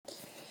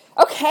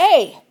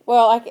Okay,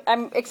 well,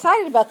 I'm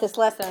excited about this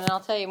lesson, and I'll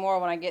tell you more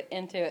when I get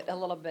into it a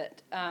little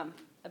bit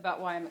about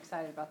why I'm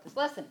excited about this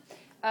lesson.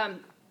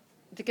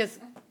 Because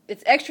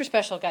it's extra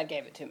special, God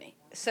gave it to me.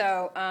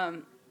 So,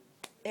 I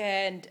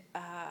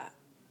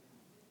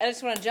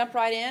just want to jump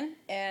right in,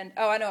 and,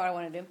 I know what I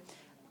want to do.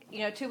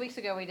 2 weeks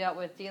ago we dealt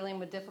with dealing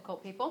with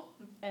difficult people,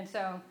 and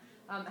so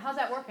how's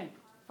that working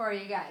for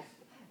you guys?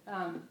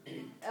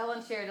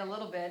 Ellen shared a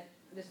little bit,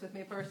 just with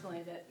me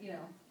personally, that,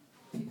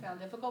 she found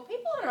difficult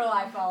people in her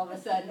life all of a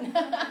sudden.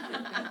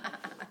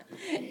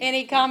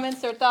 Any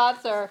comments or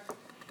thoughts, or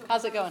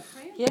how's it going?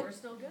 Yeah, we're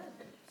still good.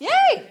 Yay!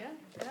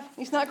 Yeah.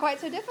 It's not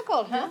quite so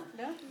difficult, huh?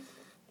 No.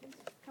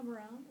 Come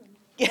around.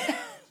 Good.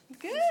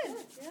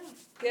 Yeah.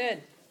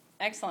 Good.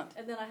 Excellent.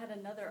 And then I had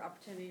another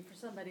opportunity for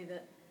somebody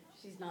that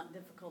she's not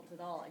difficult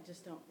at all. I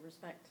just don't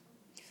respect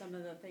some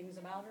of the things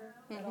about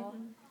her at all.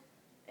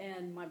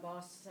 And my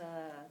boss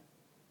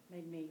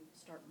made me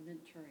start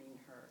mentoring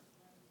her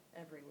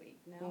every week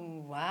now.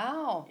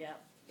 Wow. Yeah,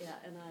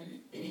 and I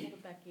put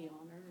a Becky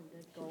on her and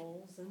did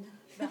goals and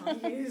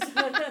values.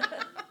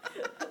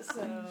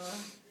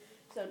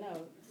 so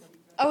no.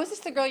 Oh, is this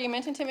the girl you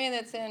mentioned to me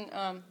that's in,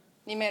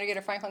 you made her get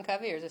a Franklin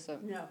Covey, or is this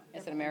No.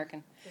 it's an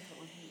American? Different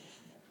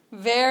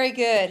one. Very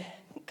good.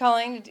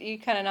 Colleen, you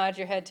kind of nod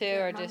your head too,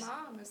 or My just...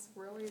 mom is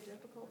really a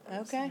difficult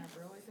person. Okay. I've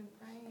really been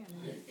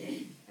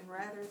praying, and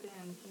rather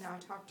than, I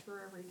talk to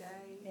her every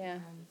day, Yeah.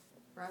 and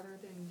rather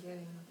than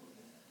getting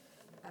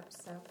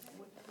upset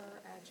with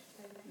her,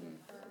 agitated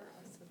with her,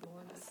 I said,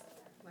 Lord, just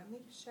let me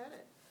shut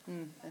it.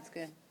 That's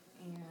good.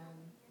 And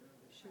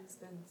she's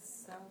been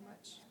so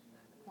much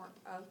more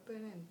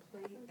open and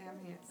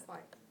it's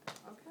like,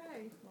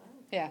 okay.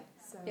 Yeah.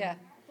 So Yeah.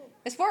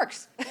 This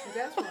works. It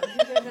does work. He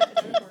did that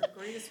to her.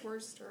 Greatest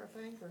words to her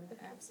finger.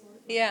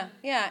 Absolutely.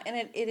 Yeah, and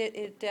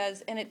it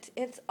does, and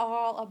it's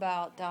all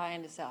about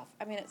dying to self.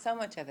 I mean, so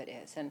much of it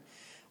is, and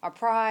our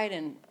pride.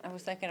 And I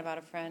was thinking about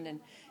a friend, and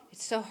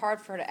it's so hard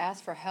for her to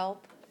ask for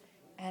help,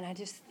 and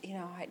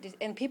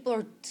and people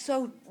are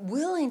so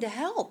willing to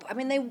help. I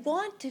mean, they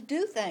want to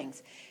do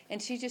things,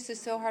 and she just is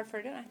so hard for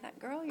her to do. And I thought,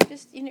 girl,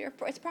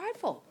 it's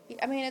prideful.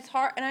 I mean, it's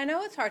hard, and I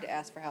know it's hard to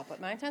ask for help,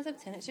 but 9 times out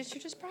of 10, you're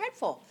just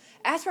prideful.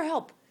 Ask for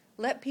help.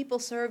 Let people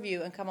serve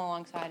you and come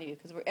alongside of you,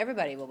 because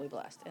everybody will be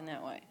blessed in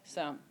that way.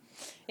 So,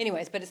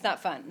 anyways, but it's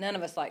not fun. None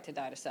of us like to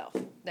die to self.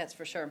 That's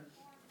for sure.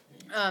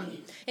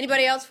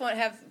 Anybody else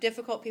have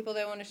difficult people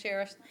they want to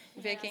share?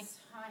 Vicki? Yes,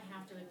 I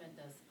have to admit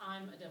this.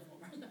 I'm a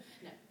difficult person.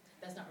 No,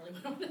 that's not really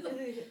what I want to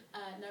say.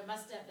 No, my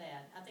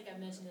stepdad. I think I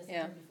mentioned this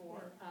here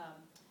before.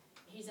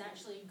 He's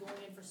actually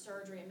going in for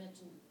surgery.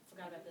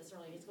 Forgot about this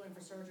earlier. He's going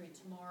for surgery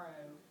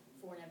tomorrow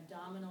for an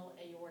abdominal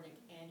aortic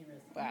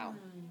aneurysm. Wow.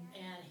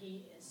 And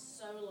he is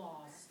so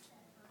lost.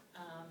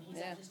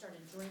 He's actually started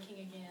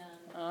drinking again,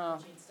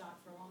 which he'd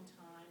stopped for a long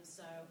time.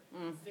 So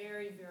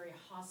very, very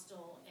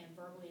hostile and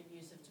verbally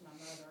abusive to my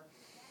mother.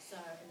 So,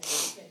 and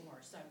it's getting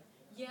worse. So,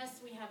 yes,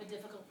 we have a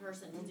difficult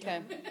person to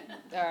deal with.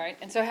 All right.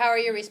 And so how are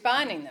you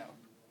responding, though?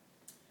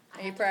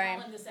 Are you praying?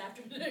 I have to call him this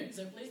afternoon,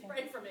 so please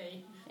pray for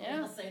me. Yeah.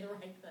 And I'll say the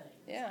right thing.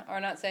 Yeah,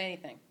 or not say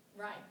anything.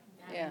 Right.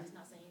 Just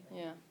not say anything.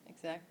 Yeah,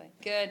 exactly.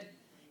 Good.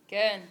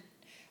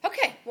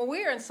 Okay, well,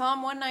 we are in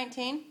Psalm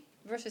 119,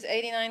 verses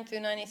 89 through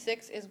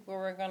 96 is where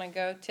we're going to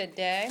go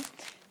today.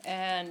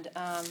 And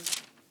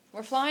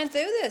we're flying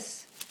through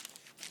this.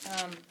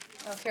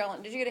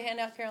 Carolyn, did you get a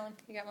handout, Carolyn?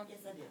 You got one? Yes,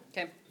 I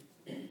did.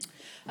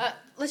 Okay.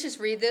 Let's just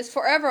read this.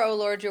 Forever, O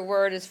Lord, your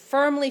word is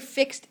firmly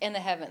fixed in the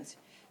heavens.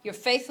 Your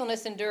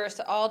faithfulness endures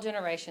to all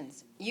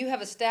generations. You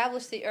have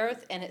established the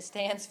earth, and it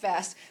stands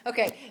fast.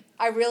 Okay,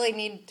 I really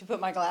need to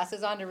put my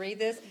glasses on to read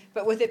this,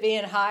 but with it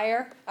being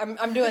higher,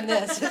 I'm doing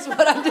this. That's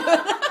what I'm doing.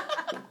 All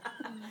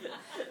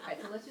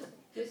right, so let's just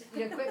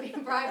quit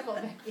being prideful,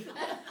 Becky.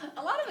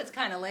 A lot of it's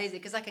kind of lazy,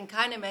 because I can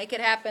kind of make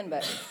it happen,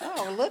 but,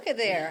 look at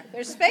there.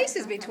 There's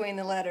spaces between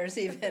the letters,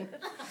 even.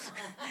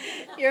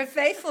 Your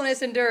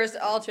faithfulness endures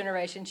to all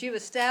generations. You've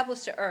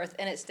established the earth,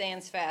 and it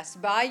stands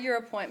fast. By your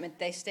appointment,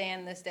 they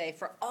stand this day.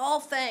 For all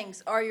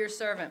things are your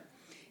servant.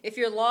 If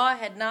your law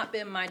had not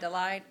been my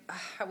delight,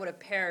 I would have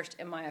perished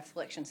in my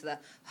affliction. So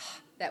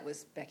that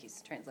was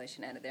Becky's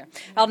translation added there.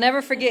 I'll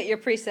never forget your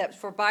precepts,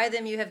 for by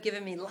them you have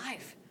given me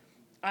life.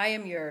 I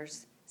am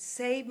yours.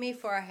 Save me,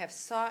 for I have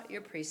sought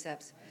your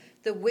precepts.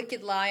 The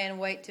wicked lie in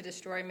wait to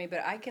destroy me,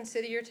 but I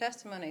consider your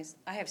testimonies.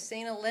 I have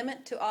seen a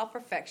limit to all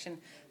perfection,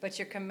 but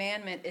your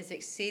commandment is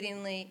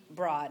exceedingly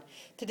broad.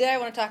 Today I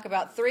want to talk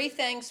about 3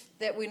 things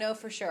that we know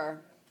for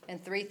sure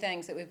and 3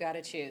 things that we've got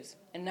to choose.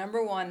 And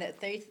number one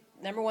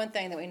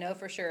thing that we know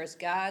for sure is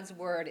God's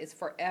word is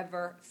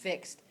forever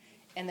fixed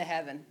in the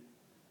heaven.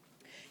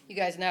 You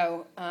guys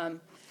know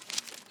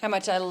how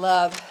much I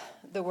love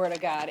the word of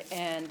God,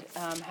 and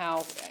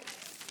how,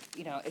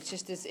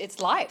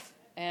 it's life.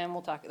 And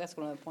we'll talk, that's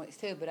one of the points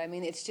too, but I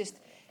mean, it's just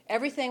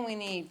everything we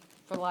need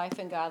for life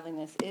and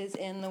godliness is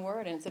in the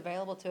Word, and it's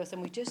available to us,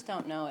 and we just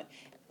don't know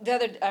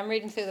it. I'm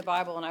reading through the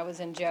Bible, and I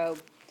was in Job,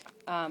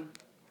 and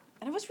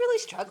I was really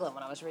struggling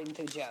when I was reading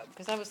through Job,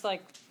 because I was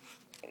like,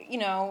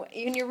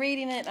 you're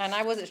reading it, and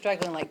I wasn't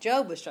struggling like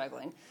Job was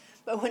struggling,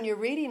 But when you're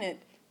reading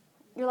it,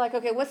 you're like,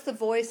 okay, what's the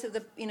voice of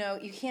the,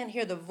 you can't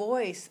hear the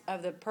voice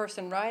of the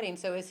person writing.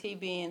 So is he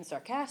being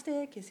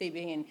sarcastic? Is he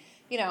being,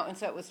 and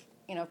so it was,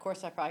 of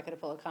course I probably could have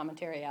pulled a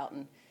commentary out,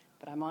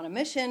 but I'm on a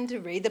mission to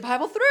read the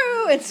Bible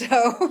through. And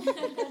so,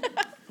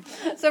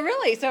 so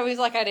he's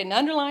like, I didn't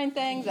underline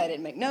things. I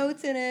didn't make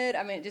notes in it.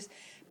 I mean,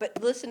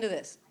 but listen to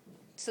this.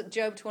 So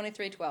Job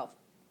 23:12.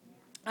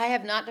 I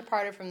have not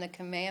departed from the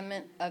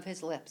commandment of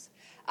his lips.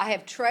 I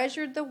have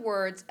treasured the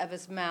words of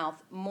his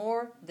mouth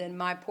more than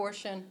my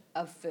portion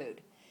of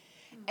food.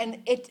 And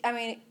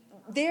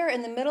there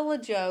in the middle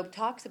of Job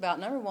talks about,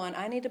 number one,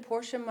 I need to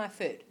portion my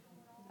food.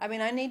 I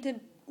mean, I need to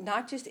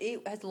not just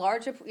eat as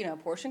large a,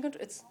 portion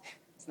control. It's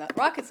not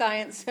rocket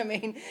science. I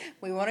mean,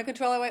 we want to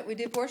control our weight. We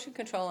do portion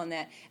control on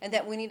that. And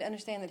that we need to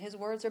understand that his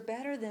words are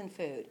better than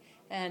food.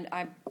 And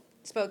I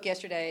spoke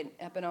yesterday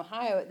up in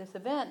Ohio at this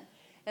event,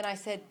 and I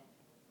said,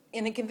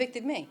 and it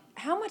convicted me,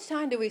 how much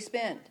time do we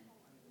spend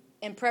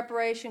in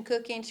preparation,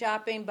 cooking,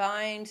 shopping,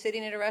 buying,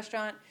 sitting at a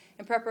restaurant,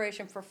 in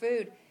preparation for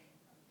food?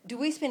 Do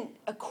we spend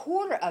a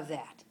quarter of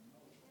that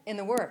in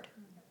the Word?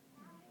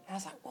 And I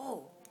was like,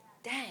 whoa,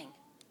 dang.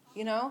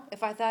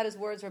 If I thought his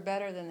words were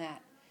better than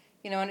that.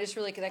 And it's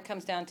really, that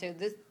comes down to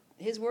this,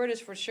 his word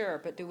is for sure,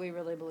 but do we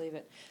really believe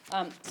it?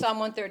 Psalm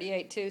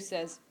 138:2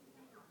 says,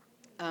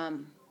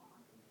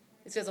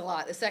 it says a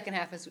lot. The second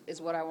half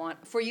is what I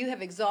want. For you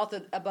have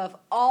exalted above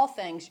all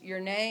things your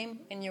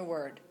name and your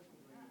word.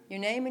 Your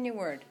name and your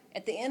word.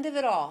 At the end of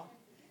it all,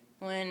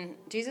 when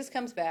Jesus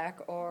comes back,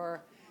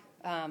 or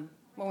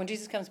when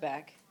Jesus comes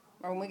back,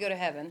 or when we go to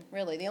heaven,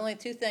 really, the only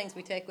two things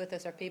we take with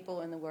us are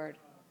people and the word.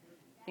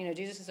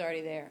 Jesus is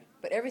already there.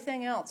 But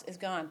everything else is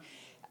gone.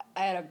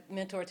 I had a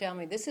mentor tell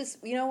me,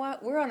 you know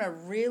what? We're on a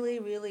really,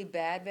 really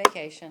bad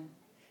vacation,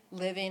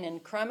 living in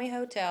crummy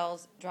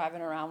hotels,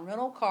 driving around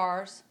rental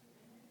cars,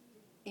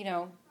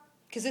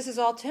 because this is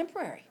all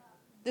temporary.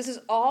 This is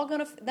all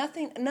going to,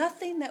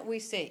 nothing that we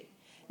see.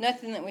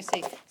 Nothing that we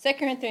see. 2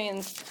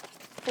 Corinthians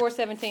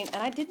 4:17, and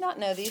I did not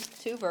know these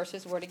two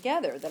verses were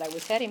together that I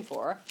was heading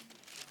for.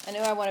 I knew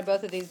I wanted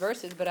both of these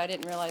verses, but I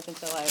didn't realize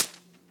until I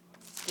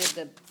did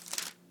the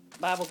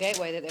Bible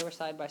Gateway that they were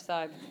side by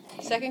side.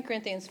 2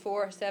 Corinthians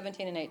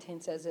 4:17 and 18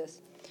 says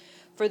this: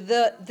 For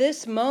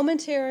this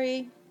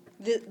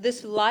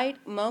light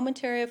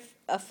momentary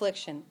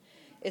affliction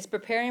is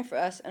preparing for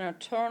us an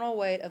eternal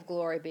weight of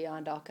glory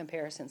beyond all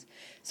comparisons.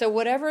 So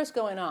whatever is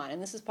going on,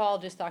 and this is Paul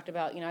just talked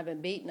about, I've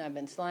been beaten, I've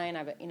been slain,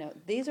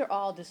 these are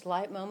all just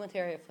light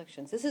momentary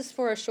afflictions. This is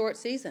for a short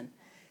season.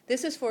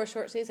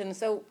 And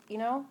so,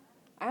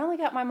 I only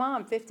got my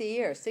mom 50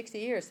 years, 60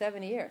 years,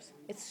 70 years.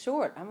 It's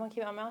short. I'm going to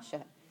keep my mouth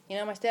shut.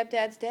 My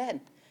stepdad's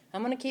dead.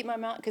 I'm going to keep my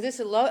mouth, because this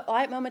is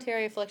light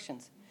momentary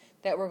afflictions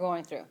that we're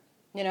going through.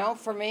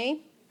 For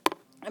me,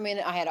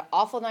 I had an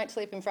awful night's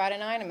sleeping Friday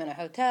night. I'm in a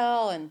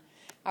hotel, and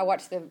I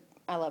love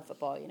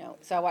football,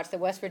 So I watched the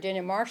West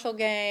Virginia Marshall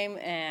game,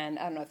 and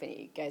I don't know if any of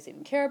you guys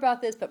even care about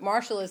this, but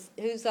Marshall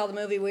who saw the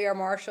movie We Are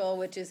Marshall,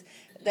 which is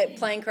that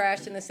plane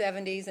crashed in the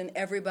 70s, and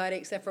everybody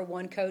except for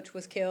one coach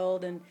was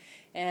killed, so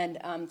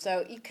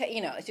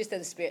it's just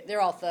the spirit.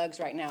 They're all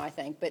thugs right now, I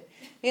think, but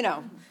they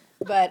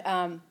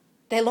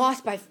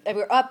lost they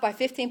were up by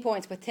 15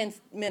 points with 10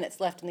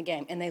 minutes left in the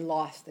game, and they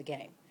lost the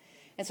game,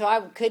 and so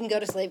I couldn't go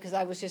to sleep because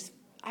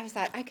I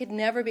thought I could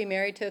never be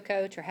married to a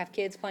coach or have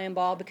kids playing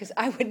ball because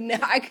I couldn't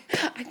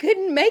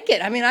make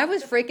it. I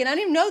was freaking. I didn't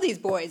even know these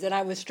boys, and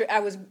I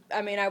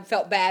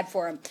felt bad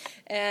for them,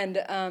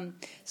 and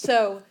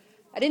so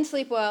I didn't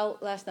sleep well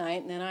last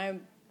night. And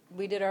then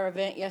we did our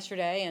event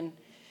yesterday, and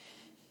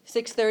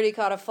 6:30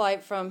 caught a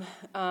flight from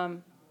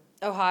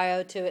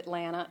Ohio to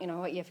Atlanta.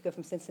 You have to go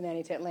from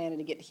Cincinnati to Atlanta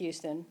to get to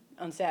Houston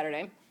on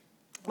Saturday.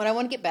 But I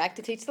want to get back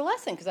to teach the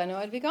lesson because I know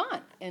I'd be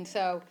gone, and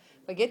so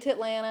we get to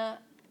Atlanta.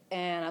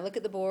 And I look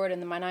at the board,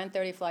 and then my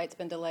 9:30 flight's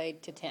been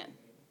delayed to 10.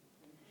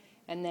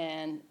 And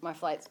then my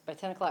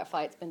 10 o'clock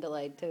flight's been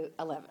delayed to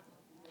 11.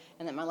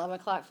 And then my 11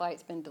 o'clock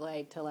flight's been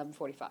delayed to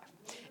 11:45.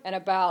 And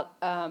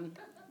about,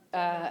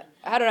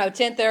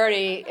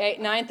 10:30,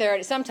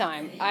 9:30,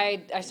 sometime, I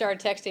started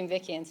texting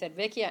Vicki and said,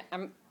 Vicki,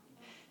 I'm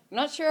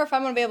not sure if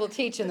I'm going to be able to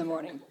teach in the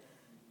morning.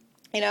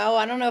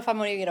 I don't know if I'm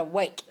going to get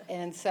awake.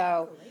 And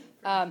so...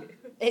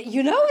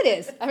 it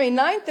is.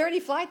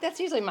 9:30 flight, that's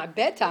usually my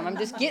bedtime. I'm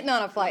just getting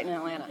on a flight in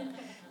Atlanta.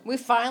 We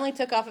finally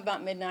took off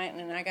about midnight,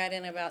 and I got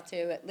in about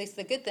 2. At least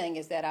the good thing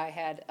is that I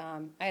had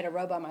a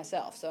row by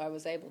myself, so I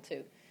was able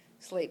to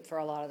sleep for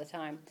a lot of the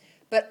time.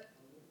 But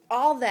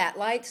all that,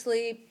 light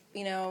sleep,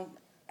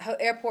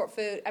 airport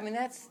food,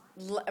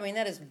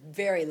 that is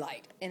very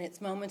light, and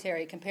it's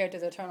momentary compared to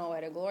the eternal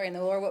weight of glory. And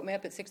the Lord woke me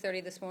up at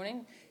 6:30 this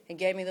morning and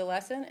gave me the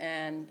lesson,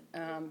 and...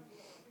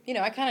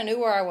 I kind of knew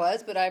where I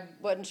was, but I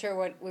wasn't sure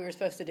what we were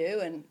supposed to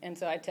do. And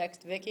so I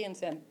texted Vicki and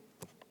said,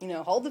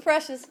 hold the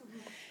precious.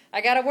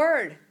 I got a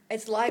word.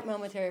 It's light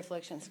momentary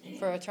afflictions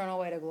for eternal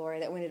weight of glory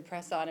that we need to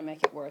press on and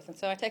make it worth. And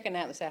so I take a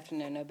nap this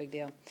afternoon, no big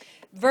deal.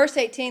 Verse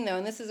 18, though,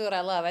 and this is what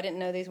I love. I didn't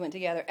know these went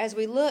together. As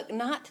we look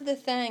not to the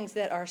things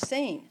that are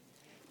seen,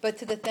 but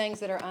to the things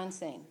that are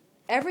unseen.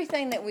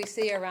 Everything that we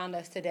see around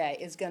us today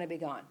is going to be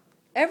gone.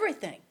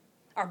 Everything.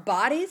 Our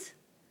bodies,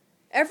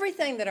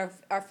 everything that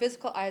our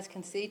physical eyes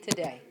can see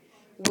today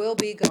will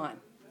be gone.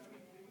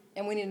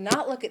 And we need to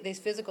not look at these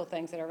physical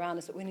things that are around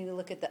us, but we need to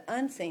look at the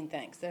unseen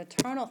things, the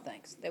eternal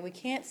things that we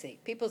can't see.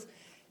 People's,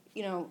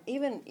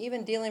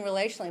 even dealing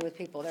relationally with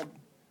people,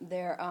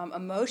 their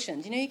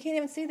emotions. You can't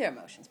even see their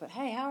emotions. But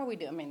hey, how are we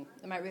doing? I mean,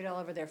 they might read it all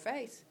over their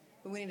face,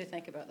 but we need to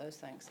think about those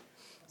things.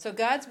 So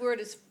God's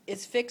word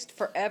is fixed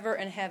forever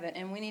in heaven,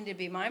 and we need to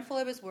be mindful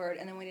of his word,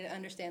 and then we need to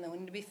understand that we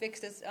need to be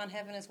fixed on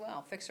heaven as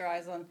well. Fix our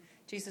eyes on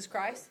Jesus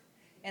Christ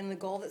and the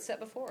goal that's set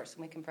before us,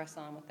 and we can press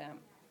on with that.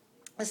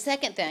 The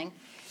second thing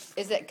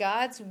is that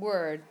God's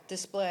word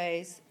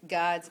displays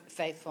God's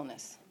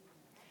faithfulness.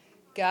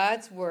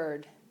 God's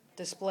word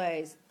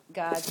displays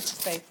God's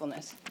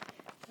faithfulness.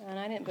 And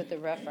I didn't put the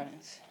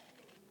reference,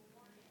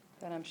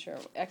 but I'm sure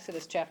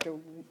Exodus chapter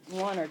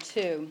 1 or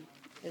 2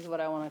 is what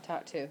I want to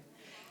talk to.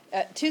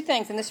 Two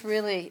things, and this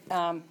really,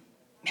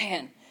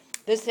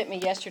 this hit me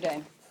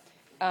yesterday.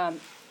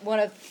 One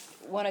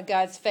of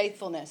God's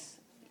faithfulness.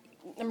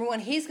 Number one,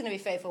 he's going to be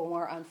faithful when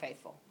we're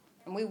unfaithful.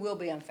 And we will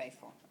be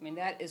unfaithful. I mean,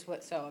 that is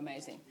what's so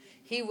amazing.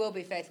 He will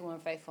be faithful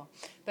and faithful.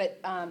 But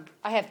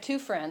I have two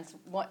friends.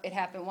 One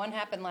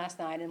happened last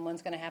night, and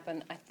one's going to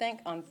happen, I think,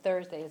 on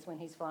Thursday is when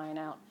he's flying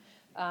out.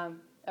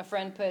 A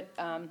friend put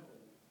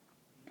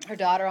her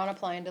daughter on a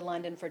plane to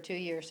London for 2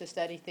 years to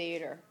study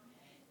theater.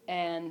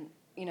 And,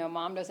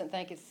 mom doesn't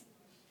think it's,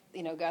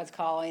 God's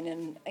calling,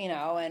 and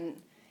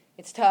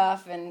it's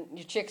tough, and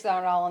your chicks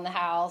aren't all in the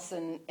house,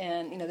 and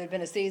there'd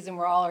been a season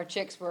where all our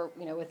chicks were,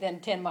 within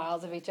 10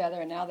 miles of each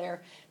other, and now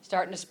they're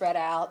starting to spread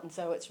out, and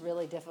so it's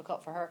really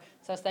difficult for her.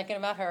 So I was thinking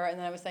about her, and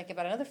then I was thinking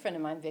about another friend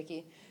of mine,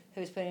 Vicki,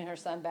 who's putting her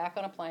son back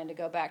on a plane to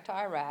go back to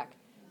Iraq,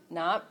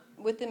 not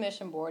with the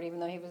mission board, even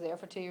though he was there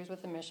for 2 years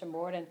with the mission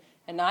board, and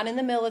not in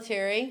the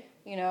military,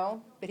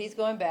 but he's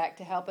going back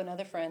to help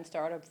another friend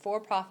start a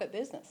for-profit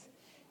business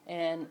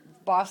in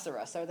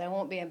Basra, so they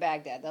won't be in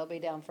Baghdad. They'll be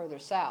down further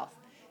south.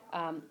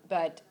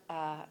 But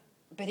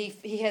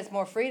he has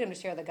more freedom to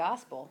share the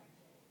gospel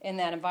in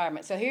that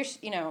environment. So here's,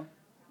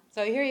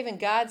 so here even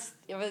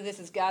whether this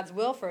is God's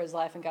will for his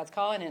life and God's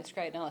calling, and it's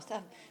great and all that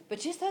stuff. But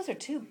just those are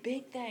two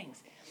big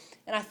things.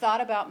 And I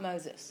thought about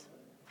Moses.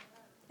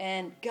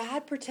 And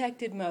God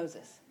protected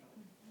Moses.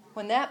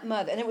 When that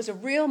mother, and it was a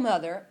real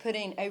mother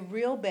putting a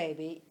real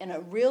baby in a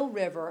real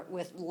river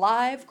with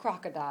live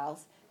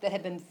crocodiles that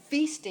had been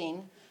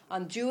feasting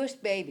on Jewish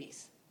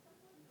babies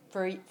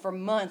for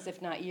months,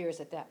 if not years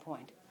at that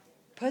point.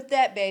 Put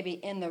that baby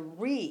in the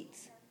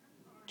reeds,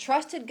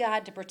 trusted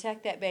God to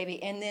protect that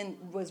baby, and then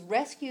was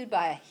rescued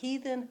by a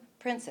heathen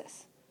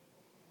princess.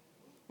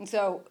 And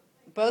so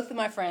both of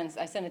my friends,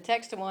 I sent a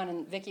text to one,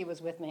 and Vicki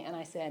was with me, and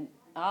I said,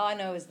 all I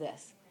know is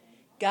this.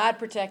 God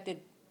protected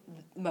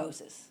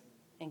Moses,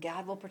 and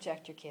God will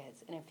protect your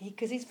kids. And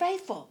because he's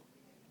faithful.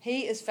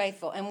 He is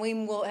faithful, and we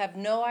will have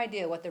no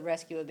idea what the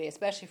rescue would be,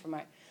 especially for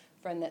my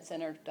friend that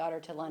sent her daughter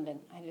to London.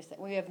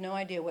 We have no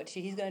idea what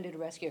he's going to do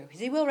to rescue her, because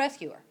he will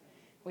rescue her.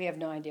 We have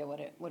no idea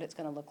what it's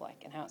going to look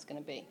like and how it's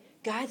going to be.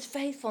 God's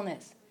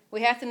faithfulness.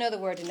 We have to know the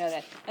word to know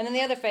that. And then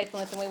the other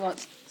faithfulness, and we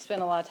won't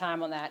spend a lot of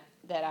time on that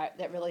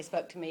really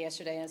spoke to me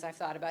yesterday as I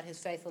thought about his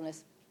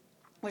faithfulness,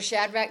 was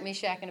Shadrach,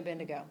 Meshach, and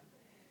Abednego.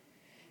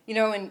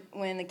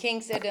 When the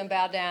king said to him,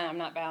 bow down, I'm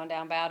not bowing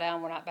down, bow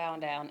down, we're not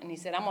bowing down. And he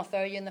said, I'm going to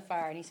throw you in the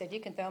fire. And he said, you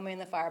can throw me in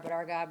the fire, but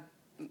our God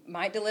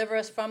might deliver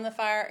us from the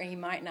fire, or he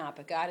might not.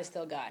 But God is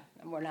still God,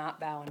 and we're not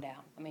bowing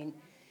down. I mean,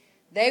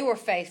 they were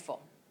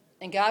faithful.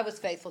 And God was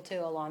faithful,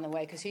 too, along the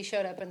way, because he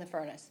showed up in the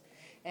furnace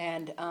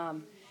and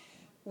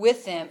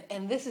with them.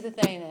 And this is the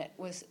thing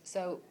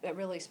that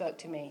really spoke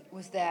to me,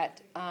 was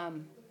that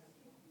God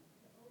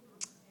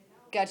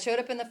showed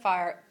up in the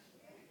fire.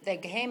 They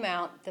came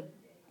out.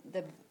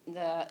 The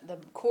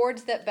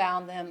cords that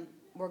bound them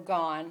were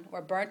gone,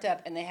 were burnt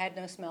up, and they had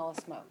no smell of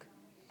smoke.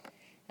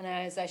 And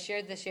as I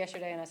shared this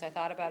yesterday, and as I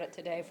thought about it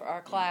today for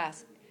our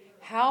class,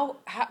 how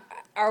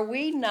are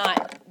we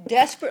not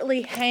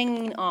desperately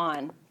hanging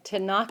on to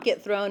not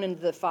get thrown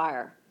into the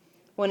fire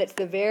when it's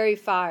the very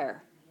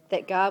fire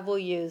that God will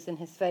use in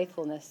his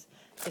faithfulness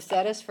to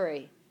set us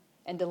free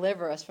and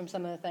deliver us from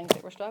some of the things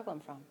that we're struggling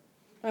from?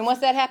 I mean, once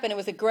that happened, it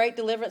was a great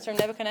deliverance from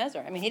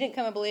Nebuchadnezzar. I mean, he didn't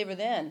become a believer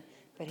then,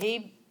 but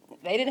they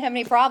didn't have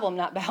any problem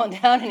not bowing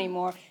down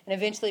anymore, and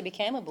eventually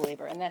became a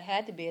believer. And that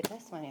had to be a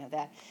testimony of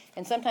that.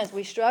 And sometimes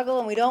we struggle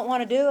and we don't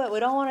want to do it. We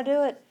don't want to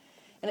do it.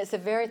 And it's the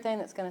very thing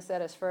that's going to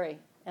set us free.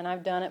 And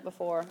I've done it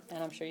before,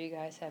 and I'm sure you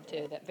guys have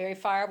too. That very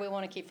fire we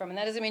want to keep from. And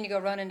that doesn't mean you go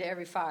run into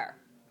every fire.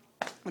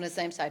 On the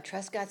same side,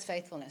 trust God's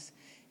faithfulness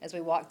as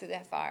we walk through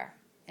that fire,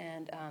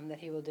 and that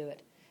he will do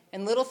it.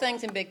 And little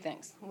things and big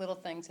things. Little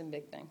things and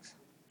big things.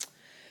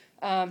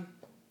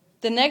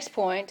 The next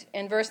point,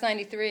 in verse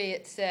 93,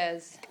 it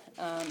says,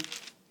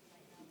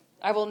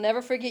 I will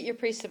never forget your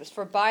precepts,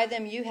 for by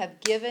them you have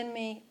given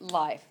me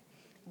life.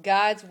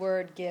 God's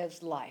word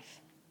gives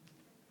life.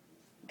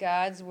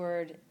 God's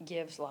word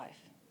gives life.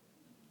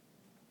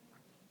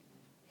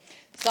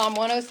 Psalm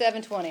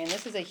 107:20, and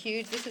this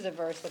is a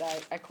verse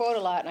that I quote a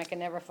lot, and I can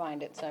never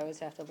find it, so I always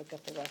have to look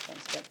up the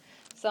reference. But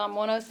Psalm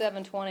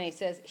 107:20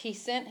 says, He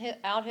sent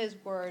out His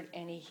word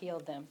and He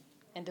healed them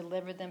and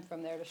delivered them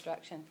from their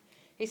destruction.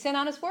 He sent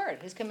out His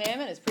word, His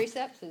commandment, His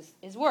precepts,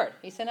 His word.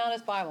 He sent out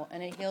His Bible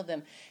and He healed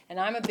them. And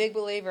I'm a big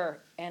believer,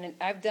 and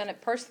I've done it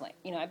personally.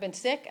 I've been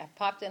sick. I've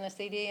popped in a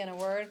CD and a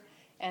word,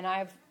 and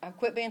I've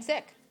quit being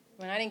sick.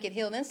 I mean, I didn't get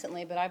healed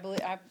instantly, but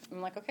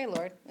I'm like, okay,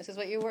 Lord, this is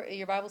what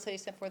your Bible says. You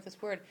sent forth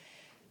this word.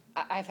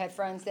 I've had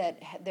friends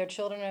that their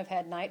children have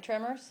had night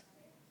tremors,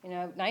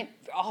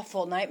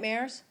 awful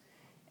nightmares.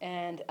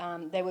 And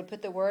they would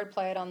put the word,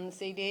 play it on the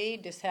CD,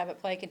 just have it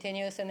play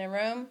continuous in their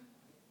room,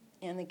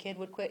 and the kid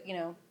would quit,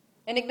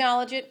 and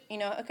acknowledge it.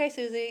 Okay,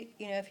 Susie,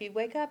 if you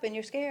wake up and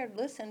you're scared,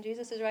 listen,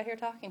 Jesus is right here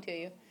talking to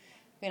you.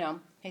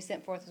 He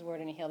sent forth His word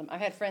and He healed them.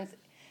 I've had friends.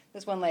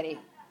 This one lady,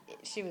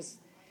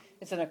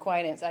 it's an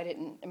acquaintance. I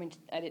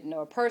didn't know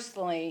her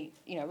personally,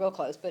 real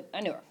close, but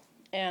I knew her,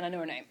 and I knew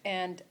her name.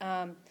 And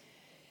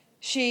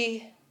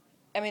she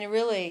was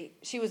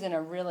in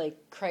a really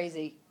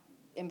crazy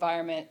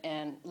environment,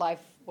 and life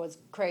was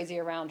crazy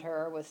around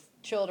her with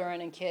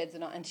children and kids,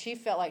 and she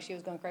felt like she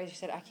was going crazy. She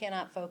said, I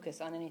cannot focus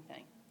on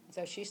anything.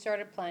 So she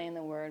started playing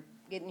the word,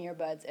 getting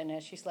earbuds, and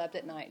as she slept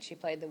at night, she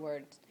played the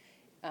word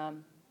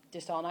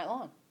just all night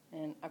long.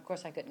 And of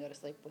course, I couldn't go to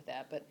sleep with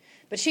that,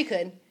 but she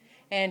could.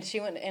 And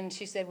she went, and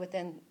she said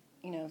within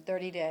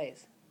 30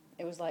 days,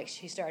 it was like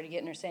she started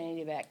getting her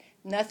sanity back.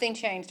 Nothing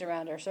changed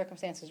around her.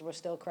 Circumstances were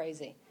still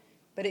crazy,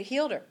 but it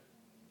healed her.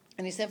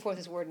 And He sent forth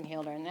His word and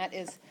healed her, and that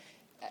is,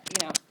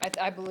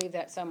 I believe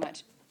that so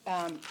much.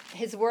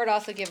 His word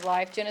also gives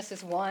life.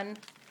 Genesis 1,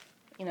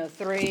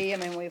 3.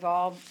 We've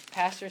all,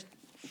 pastors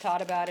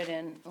taught about it,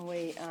 and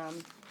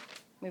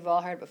we've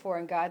all heard it before.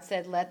 And God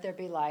said, let there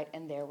be light,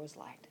 and there was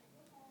light.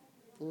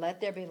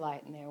 Let there be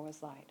light, and there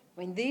was light.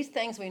 These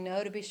things we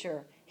know to be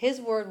sure.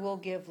 His word will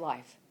give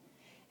life.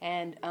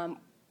 And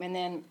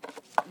then,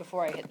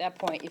 before I hit that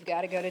point, you've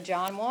got to go to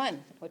John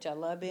 1, which I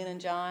love being in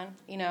John,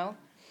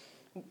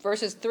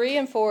 Verses 3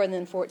 and 4 and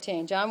then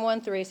 14. John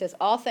 1:3 says,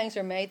 all things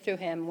are made through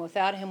Him.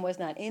 Without Him was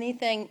not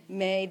anything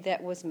made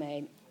that was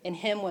made. In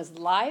Him was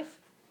life,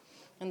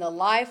 and the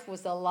life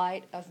was the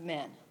light of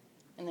men.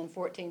 And then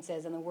 14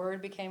 says, and the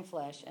Word became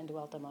flesh and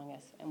dwelt among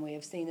us. And we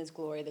have seen His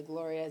glory, the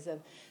glory as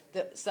of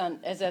the Son,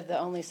 as of the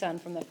only Son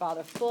from the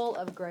Father, full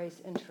of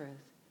grace and truth.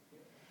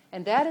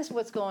 And that is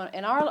what's going on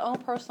in our own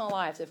personal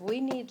lives. If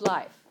we need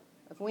life,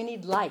 if we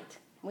need light,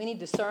 we need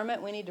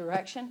discernment, we need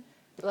direction,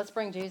 let's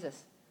bring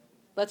Jesus.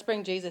 Let's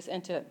bring Jesus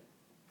into it,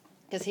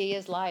 because He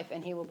is life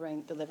and He will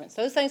bring deliverance.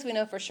 Those things we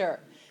know for sure.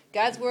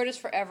 God's word is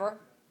forever.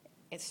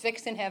 It's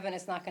fixed in heaven.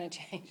 It's not going to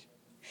change.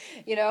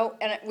 And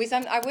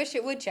I wish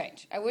it would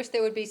change. I wish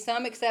there would be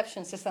some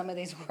exceptions to some of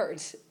these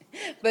words,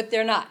 but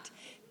they're not.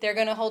 They're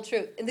going to hold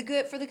true in the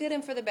good, for the good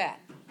and for the bad.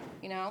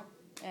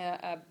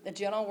 A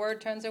gentle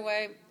word turns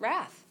away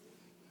wrath.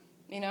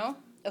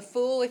 A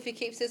fool, if he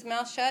keeps his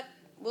mouth shut,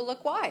 will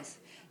look wise.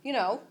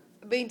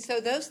 So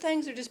those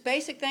things are just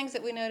basic things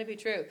that we know to be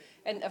true.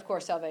 And, of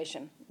course,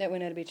 salvation, that we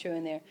know to be true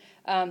in there.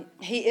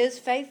 He is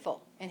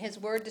faithful, and His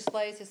word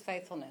displays His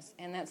faithfulness.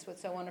 And that's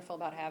what's so wonderful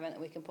about having that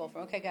we can pull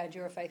from. Okay, God,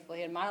 you were faithful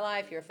in my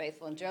life. You were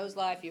faithful in Joe's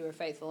life. You were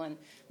faithful in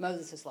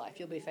Moses' life.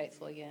 You'll be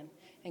faithful again.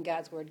 And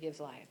God's word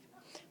gives life.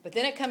 But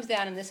then it comes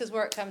down, and this is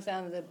where it comes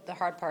down to the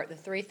hard part, the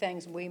three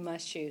things we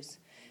must choose.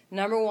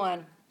 Number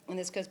one, and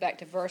this goes back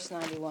to verse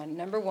 91.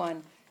 Number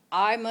one,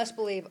 I must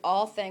believe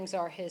all things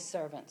are His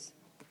servants.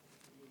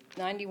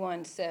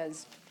 91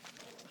 says,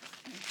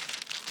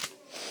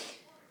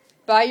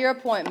 by your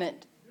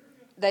appointment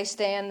they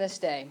stand this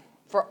day,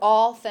 for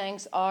all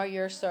things are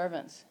your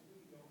servants.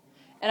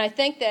 And I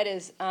think that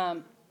is,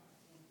 I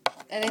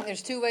think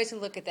there's two ways to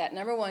look at that.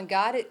 Number one,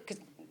 God's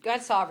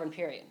sovereign,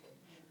 period.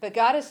 But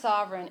God is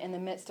sovereign in the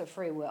midst of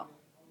free will.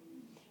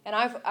 And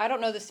I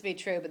don't know this to be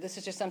true, but this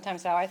is just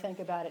sometimes how I think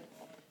about it.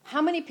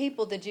 How many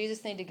people did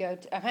Jesus need to go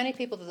to? How many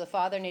people did the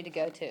Father need to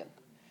go to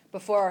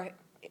before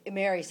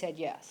Mary said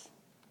yes?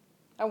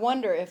 I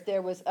wonder if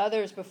there was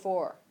others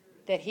before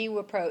that He would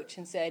approach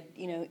and said,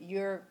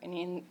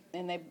 and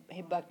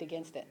he bucked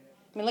against it.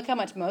 Look how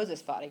much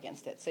Moses fought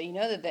against it. So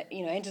that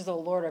angels of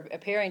the Lord are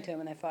appearing to him,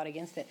 and they fought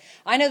against it.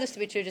 I know this to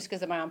be true just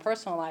because of my own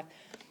personal life,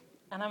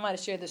 and I might have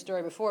shared this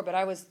story before, but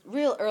I was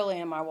real early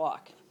in my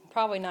walk,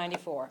 probably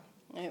 94.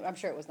 I'm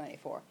sure it was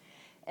 94.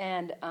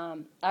 And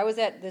I was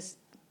at this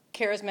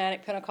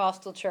charismatic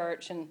Pentecostal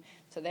church, and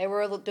so they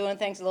were doing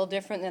things a little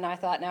different than I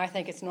thought. Now I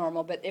think it's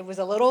normal, but it was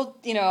a little,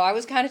 I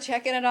was kind of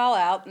checking it all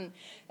out, and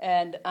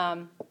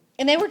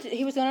he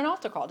was doing an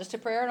altar call, just a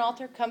prayer and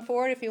altar. Come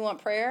forward if you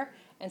want prayer.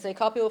 And so he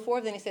called people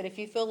forward. Then he said, if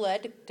you feel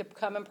led to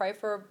come and pray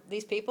for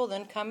these people,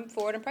 then come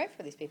forward and pray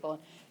for these people.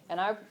 And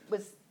I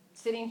was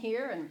sitting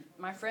here, and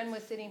my friend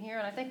was sitting here,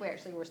 and I think we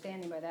actually were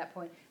standing by that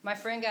point. My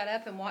friend got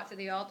up and walked to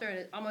the altar,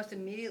 and almost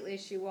immediately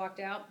as she walked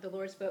out, the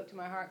Lord spoke to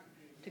my heart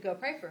to go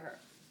pray for her.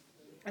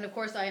 And, of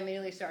course, I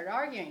immediately started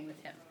arguing with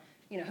him.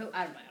 I don't know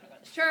how to go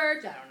to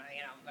church. I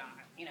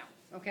don't know,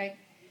 okay?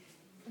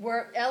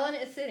 Where Ellen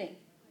is sitting,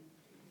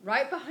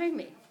 right behind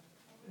me,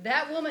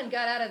 that woman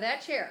got out of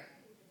that chair.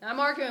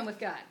 I'm arguing with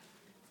God.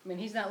 I mean,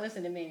 he's not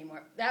listening to me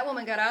anymore. That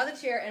woman got out of the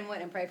chair and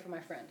went and prayed for my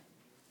friend.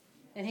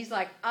 And he's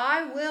like,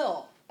 I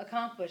will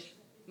accomplish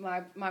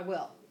my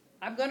will.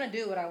 I'm going to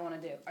do what I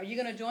want to do. Are you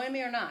going to join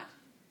me or not?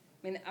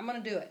 I mean, I'm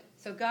going to do it.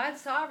 So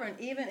God's sovereign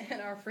even in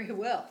our free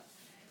will.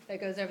 That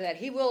goes over that.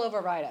 He will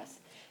override us.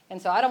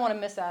 And so I don't want to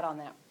miss out on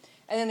that.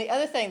 And then the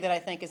other thing that I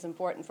think is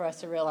important for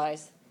us to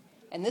realize,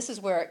 and this is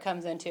where it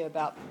comes into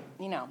about,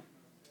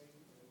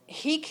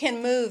 he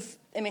can move,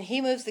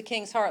 he moves the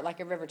king's heart like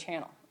a river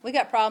channel. We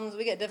got problems,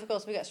 we got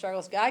difficulties, we got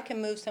struggles. God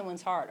can move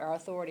someone's heart, our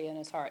authority in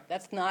his heart.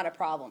 That's not a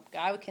problem.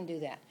 God can do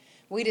that.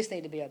 We just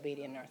need to be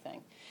obedient in our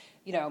thing.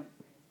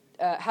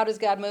 How does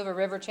God move a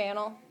river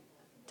channel?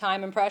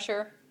 Time and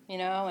pressure,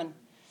 and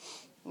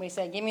we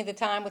say, give me the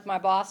time with my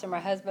boss or my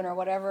husband or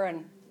whatever,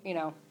 and,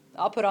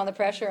 I'll put on the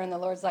pressure. And the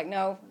Lord's like,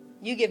 no,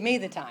 you give me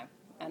the time,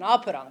 and I'll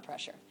put on the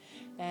pressure.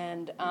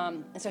 And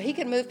so he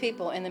can move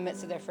people in the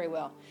midst of their free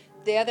will.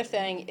 The other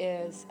thing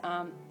is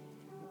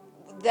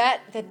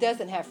that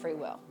doesn't have free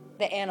will.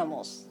 The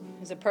animals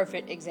is a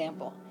perfect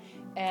example.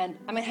 And,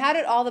 how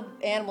did all the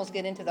animals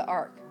get into the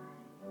ark?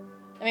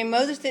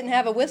 Moses didn't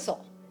have a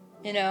whistle,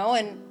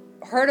 and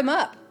herd them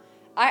up.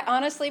 I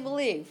honestly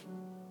believe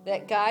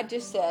that God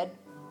just said,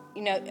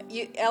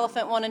 you,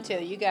 elephant 1 and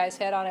 2, you guys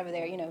head on over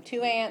there.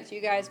 2 ants,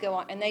 you guys go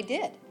on. And they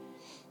did.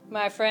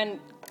 My friend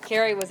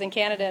Carrie was in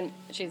Canada, and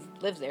she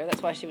lives there.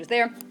 That's why she was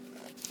there.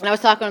 And I was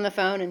talking on the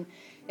phone, and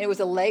it was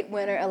a late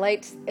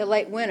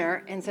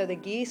winter, and so the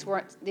geese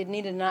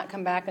needed to not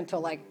come back until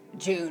like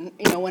June,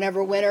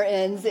 whenever winter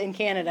ends in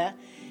Canada.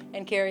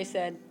 And Carrie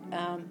said,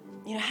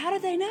 how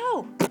did they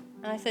know?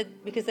 And I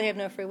said, because they have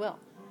no free will.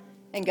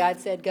 And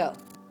God said, go.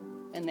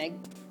 And they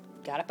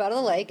got up out of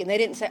the lake, and they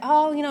didn't say,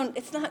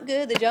 it's not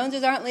good. The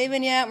Joneses aren't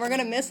leaving yet. We're going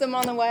to miss them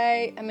on the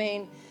way.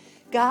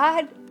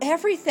 God,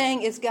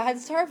 everything is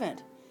God's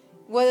servant.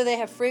 Whether they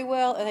have free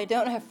will or they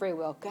don't have free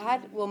will,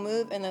 God will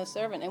move in those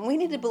servants. And we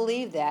need to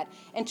believe that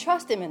and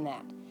trust him in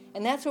that.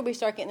 And that's where we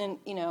start getting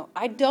in,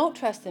 I don't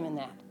trust him in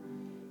that.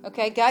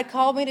 Okay, God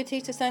called me to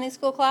teach a Sunday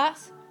school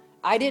class.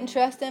 I didn't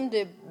trust him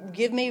to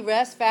give me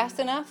rest fast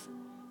enough,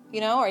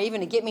 or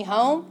even to get me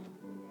home,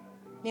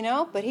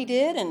 but he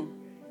did and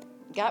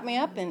got me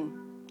up and,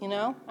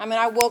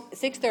 I woke at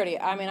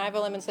 6:30. I've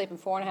only been sleeping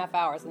 4.5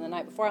 hours, and the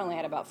night before I only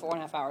had about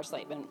 4.5 hours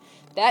sleep. And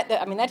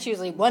that's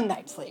usually one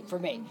night's sleep for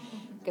me.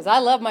 Because I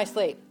love my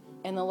sleep.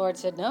 And the Lord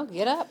said, no,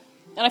 get up.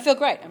 And I feel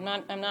great. I'm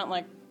not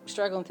like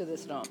struggling through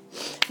this at all.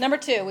 Number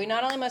 2, we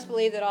not only must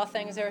believe that all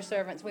things are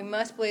servants, we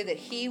must believe that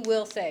he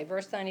will save.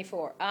 Verse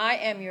 94, I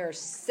am yours,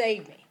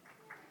 save me.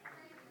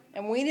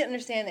 And we need to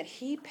understand that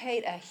he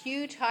paid a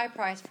huge high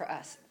price for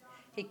us.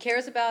 He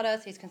cares about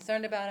us. He's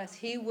concerned about us.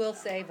 He will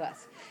save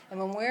us. And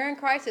when we're in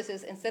crises,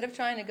 instead of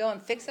trying to go and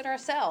fix it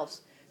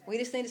ourselves, we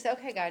just need to say,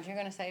 okay, God, you're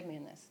going to save me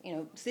in this.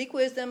 Seek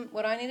wisdom,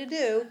 what I need to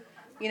do,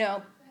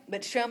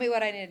 but show me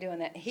what I need to do in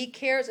that. He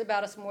cares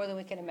about us more than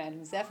we can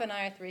imagine.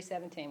 Zephaniah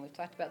 3:17. We've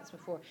talked about this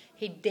before.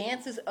 He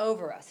dances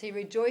over us. He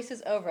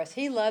rejoices over us.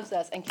 He loves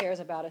us and cares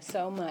about us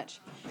so much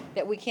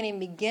that we can't even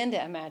begin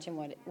to imagine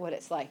what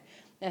it's like.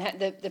 And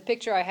the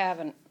picture I have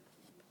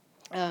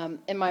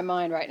in my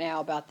mind right now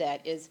about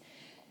that is,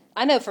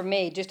 I know for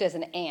me, just as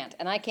an aunt,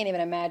 and I can't even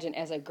imagine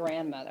as a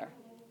grandmother.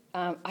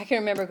 I can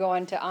remember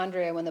going to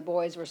Andrea when the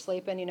boys were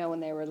sleeping, when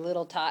they were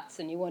little tots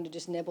and you wanted to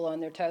just nibble on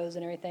their toes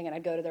and everything, and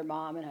I'd go to their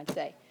mom and I'd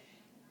say,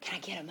 can I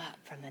get him up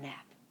from the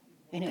nap?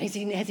 Has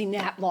he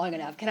napped long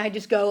enough? Can I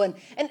just go and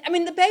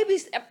the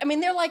babies,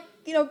 they're like,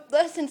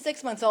 less than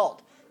 6 months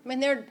old.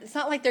 It's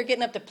not like they're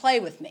getting up to play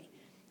with me.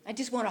 I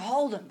just want to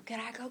hold them. Can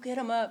I go get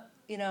them up?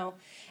 And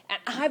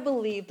I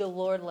believe the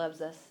Lord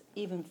loves us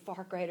even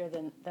far greater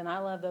than I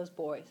love those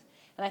boys.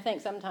 And I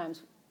think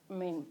sometimes,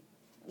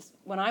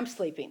 when I'm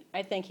sleeping,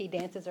 I think he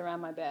dances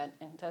around my bed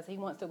and says he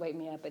wants to wake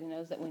me up, and he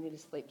knows that we need to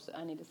sleep, so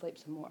I need to sleep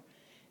some more.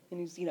 And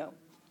he's,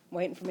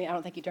 waiting for me. I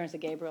don't think he turns to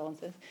Gabriel and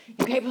says,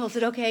 Gabriel, is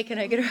it okay? Can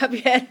I get her up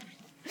yet?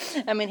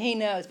 He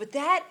knows. But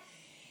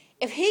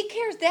if he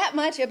cares that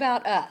much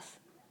about us,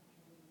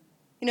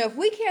 if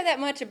we care that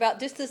much about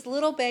just this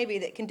little baby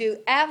that can do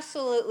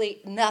absolutely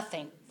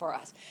nothing for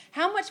us,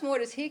 how much more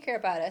does he care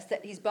about us,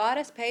 that he's bought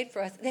us, paid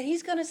for us, that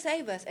he's going to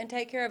save us and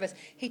take care of us?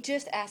 He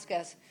just asks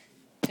us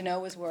to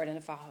know his word and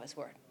to follow his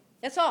word.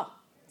 That's all.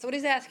 That's what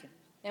he's asking.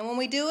 And when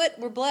we do it,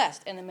 we're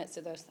blessed in the midst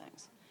of those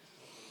things.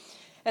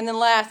 And then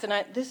last,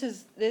 and this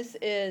is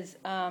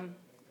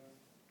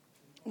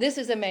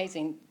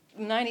amazing.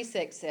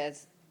 96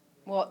 says,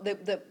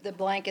 the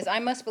blank is, I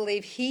must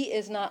believe he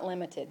is not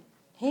limited.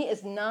 He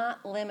is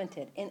not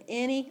limited in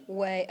any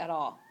way at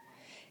all.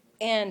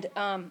 And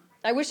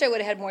I wish I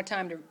would have had more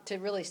time to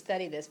really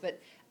study this, but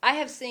I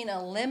have seen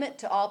a limit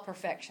to all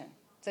perfection.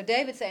 So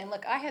David's saying,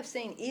 look, I have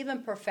seen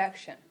even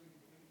perfection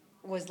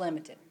was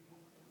limited.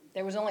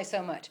 There was only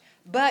so much.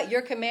 But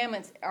your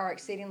commandments are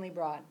exceedingly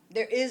broad.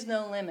 There is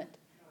no limit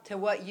to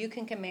what you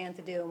can command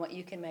to do and what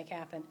you can make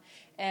happen.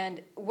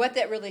 And what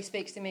that really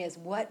speaks to me is,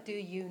 what do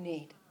you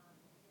need?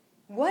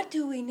 What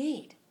do we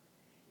need?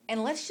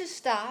 And let's just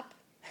stop,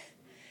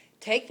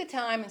 take the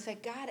time and say,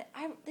 God,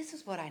 this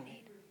is what I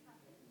need.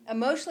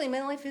 emotionally,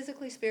 mentally,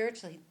 physically,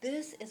 spiritually,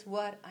 this is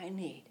what I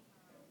need.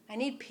 I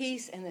need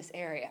peace in this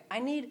area. I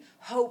need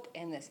hope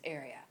in this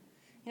area.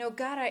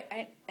 God,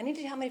 I need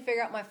you to help me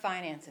figure out my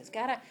finances.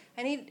 God,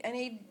 I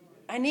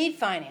need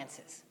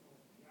finances.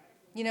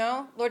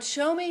 Lord,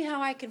 show me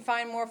how I can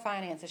find more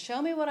finances.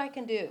 Show me what I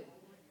can do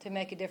to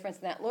make a difference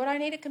in that. Lord, I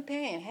need a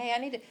companion. Hey,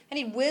 I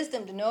need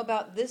wisdom to know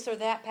about this or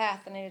that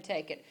path I need to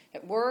take it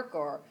at work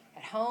or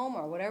at home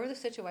or whatever the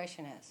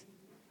situation is.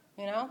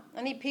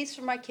 I need peace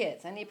for my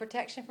kids. I need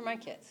protection for my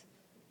kids.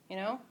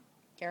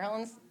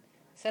 Carolyn's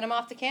sent them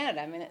off to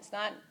Canada. I mean, it's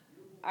not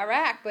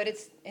Iraq, but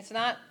it's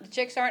not, the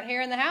chicks aren't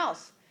here in the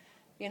house,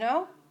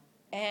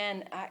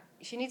 and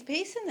she needs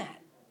peace in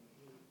that.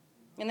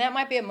 And that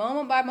might be a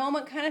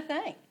moment-by-moment kind of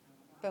thing.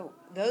 But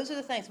those are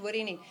the things. What do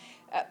you need?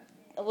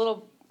 A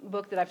little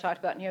book that I've talked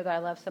about in here that I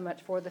love so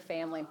much, For the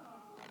Family.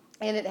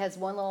 And it has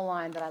one little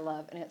line that I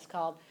love, and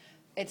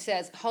it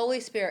says,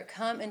 Holy Spirit,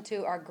 come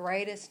into our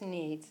greatest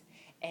needs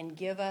and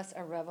give us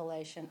a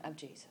revelation of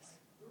Jesus.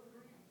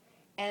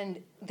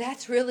 And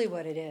that's really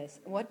what it is.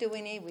 What do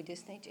we need? We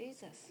just need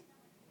Jesus.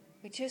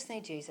 We just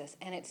need Jesus.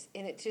 And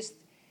it's just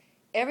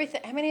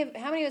everything. How many of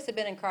us have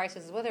been in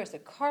crisis, whether it's a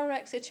car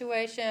wreck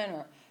situation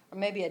or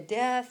maybe a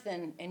death,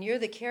 and you're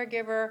the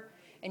caregiver,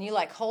 and you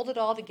hold it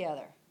all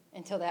together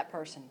until that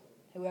person,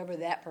 whoever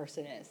that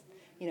person is,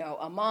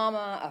 a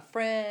mama, a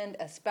friend,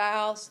 a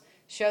spouse,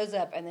 shows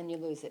up, and then you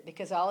lose it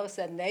because all of a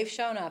sudden they've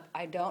shown up.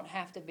 I don't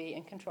have to be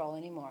in control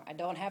anymore. I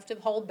don't have to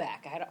hold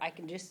back. I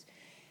can just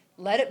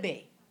let it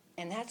be.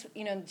 And that's,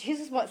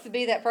 Jesus wants to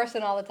be that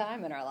person all the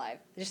time in our life,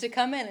 just to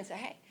come in and say,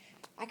 hey,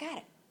 I got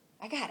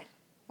it.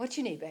 What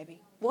you need,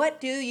 baby?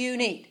 What do you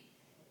need?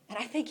 And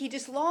I think he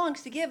just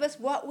longs to give us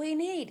what we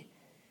need.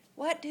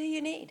 What do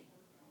you need?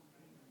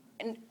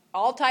 And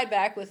all tied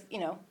back with,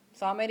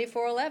 Psalm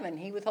 84:11.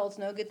 He withholds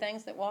no good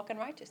things that walk in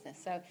righteousness.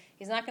 So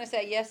he's not going to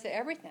say yes to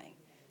everything.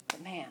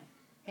 But man,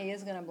 he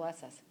is going to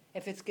bless us.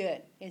 If it's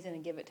good, he's going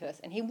to give it to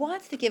us. And he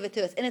wants to give it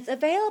to us. And it's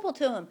available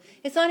to him.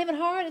 It's not even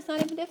hard. It's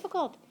not even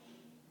difficult.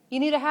 You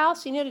need a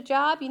house. You need a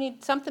job. You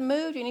need something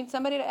moved. You need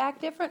somebody to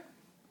act different.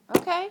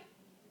 Okay.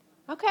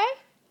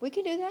 We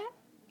can do that,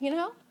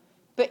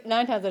 But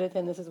 9 times out of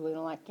 10, this is what we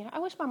don't like. I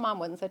wish my mom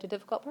wasn't such a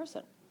difficult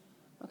person.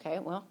 Okay,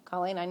 well,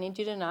 Colleen, I need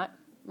you to not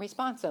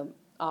respond so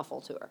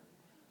awful to her.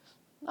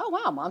 Oh,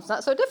 wow, Mom's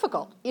not so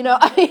difficult.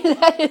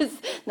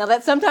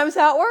 That's sometimes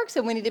how it works,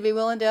 and we need to be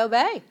willing to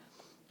obey,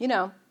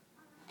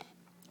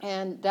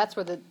 And that's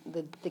where the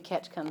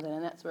catch comes in,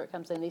 and that's where it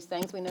comes in. These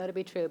things we know to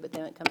be true, but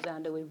then it comes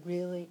down to, we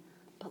really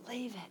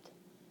believe it?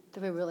 Do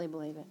we really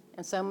believe it?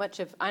 And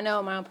I know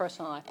in my own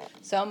personal life,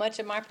 so much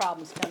of my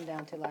problems come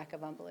down to lack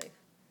of unbelief,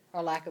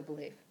 or lack of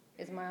belief,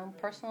 is my own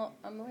personal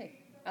unbelief.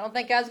 I don't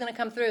think God's going to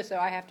come through, so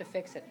I have to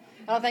fix it.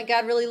 I don't think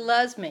God really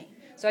loves me,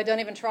 so I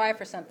don't even try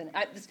for something.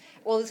 This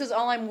is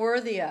all I'm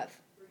worthy of.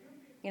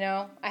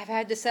 I've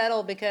had to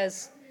settle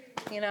because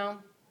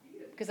I'm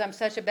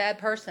such a bad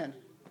person.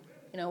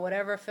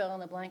 Whatever fill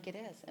in the blank it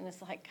is. And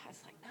it's like,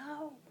 God's like,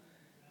 no,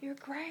 you're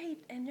great,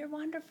 and you're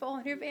wonderful,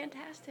 and you're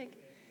fantastic,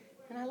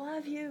 and I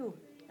love you,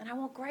 and I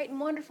want great and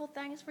wonderful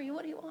things for you.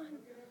 What do you want?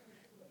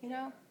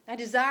 I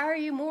desire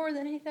you more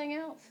than anything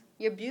else.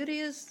 Your beauty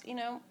is,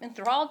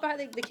 enthralled by,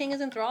 the king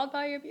is enthralled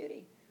by your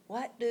beauty.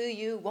 What do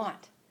you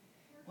want?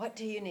 What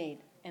do you need?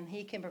 And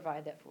he can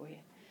provide that for you.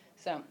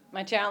 So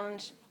my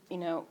challenge,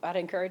 I'd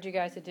encourage you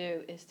guys to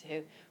do is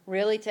to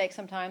really take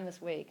some time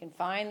this week and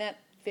find that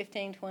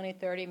 15, 20,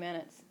 30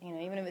 minutes,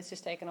 even if it's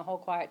just taking a whole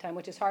quiet time,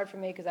 which is hard for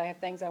me because I have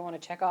things I want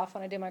to check off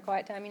when I do my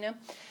quiet time,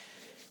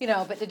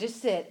 but to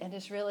just sit and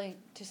just really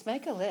just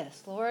make a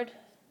list. Lord,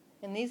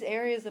 in these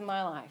areas of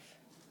my life,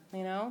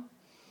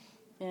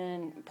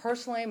 and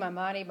personally, my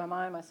body, my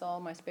mind, my soul,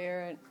 my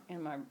spirit,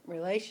 and my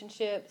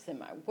relationships, and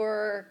my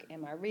work,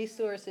 and my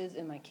resources,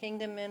 and my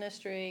kingdom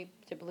ministry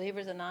to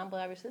believers and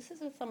non-believers, this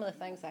is some of the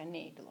things I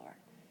need, Lord.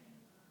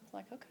 It's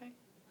like, okay.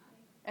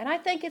 And I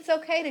think it's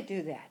okay to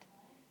do that.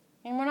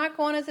 And we're not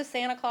going as a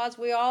Santa Claus.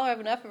 We all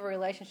have enough of a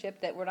relationship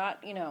that we're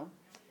not,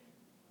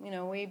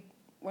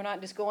 we're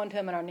not just going to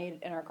him in our need,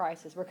 in our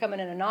crisis. We're coming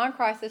in a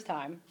non-crisis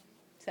time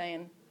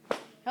saying,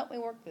 help me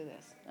work through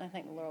this. And I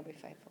think the Lord will be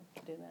faithful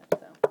to do that.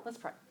 So let's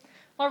pray.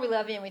 Lord, we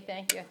love you and we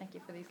thank you. I thank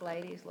you for these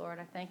ladies, Lord.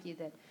 I thank you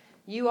that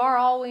you are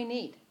all we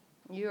need.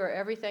 You are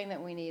everything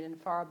that we need and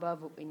far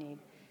above what we need.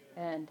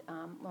 And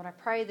Lord, I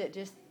pray that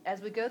just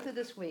as we go through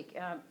this week,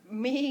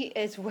 me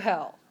as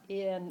well,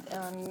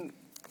 and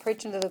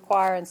preaching to the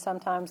choir and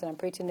sometimes, and I'm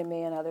preaching to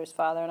me and others,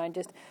 Father, and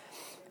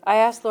I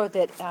ask, Lord,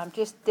 that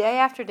just day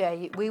after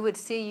day, we would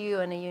see you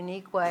in a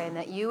unique way and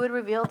that you would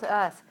reveal to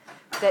us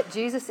that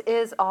Jesus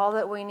is all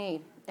that we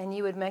need, and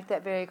you would make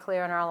that very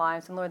clear in our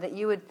lives. And, Lord, that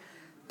you would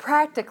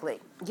practically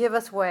give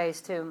us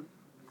ways to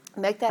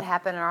make that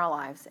happen in our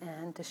lives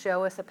and to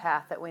show us a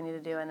path that we need to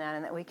do in that,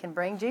 and that we can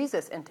bring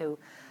Jesus into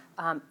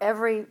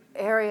every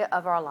area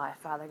of our life,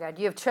 Father God.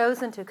 You have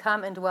chosen to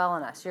come and dwell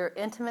in us. Your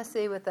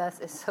intimacy with us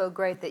is so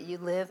great that you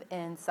live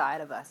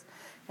inside of us.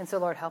 And so,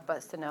 Lord, help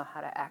us to know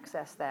how to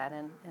access that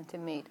and to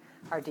meet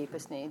our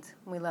deepest needs.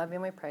 We love you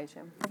and we praise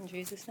you. In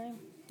Jesus' name,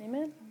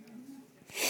 amen.